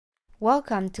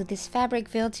Welcome to this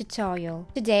Fabricville tutorial.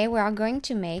 Today we are going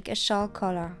to make a shawl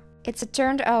collar. It's a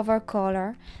turned over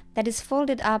collar that is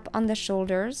folded up on the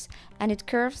shoulders and it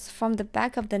curves from the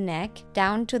back of the neck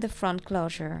down to the front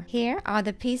closure. Here are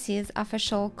the pieces of a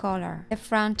shawl collar. The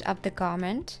front of the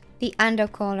garment, the under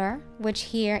collar, which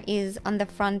here is on the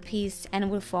front piece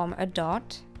and will form a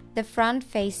dot, the front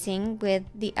facing with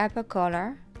the upper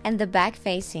collar, and the back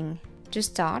facing. To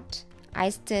start, I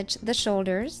stitch the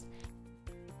shoulders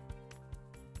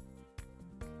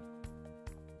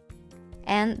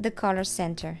and the collar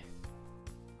center.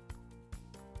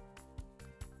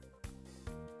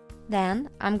 Then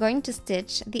I'm going to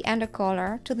stitch the under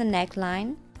collar to the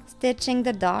neckline, stitching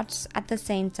the dots at the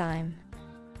same time.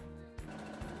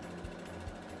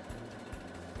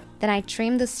 Then I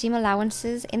trim the seam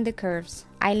allowances in the curves.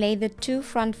 I lay the two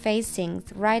front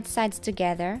facings right sides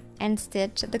together and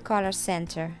stitch the collar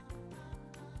center.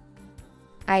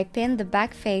 I pin the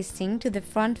back facing to the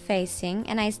front facing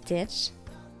and I stitch.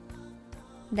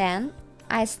 Then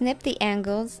I snip the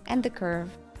angles and the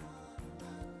curve.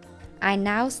 I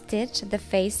now stitch the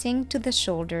facing to the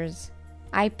shoulders.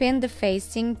 I pin the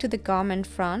facing to the garment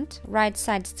front, right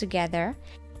sides together.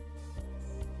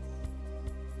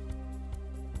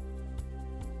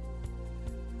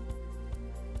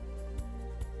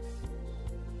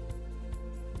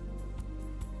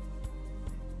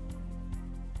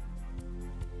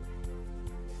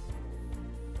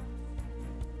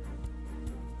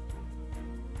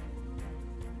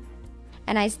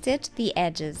 And I stitch the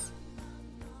edges.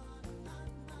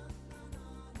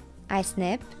 I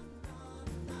snip.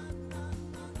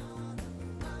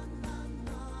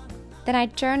 Then I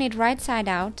turn it right side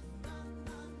out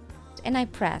and I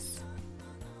press.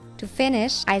 To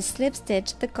finish, I slip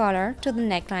stitch the collar to the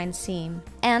neckline seam.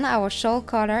 And our shawl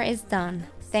collar is done.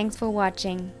 Thanks for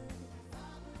watching.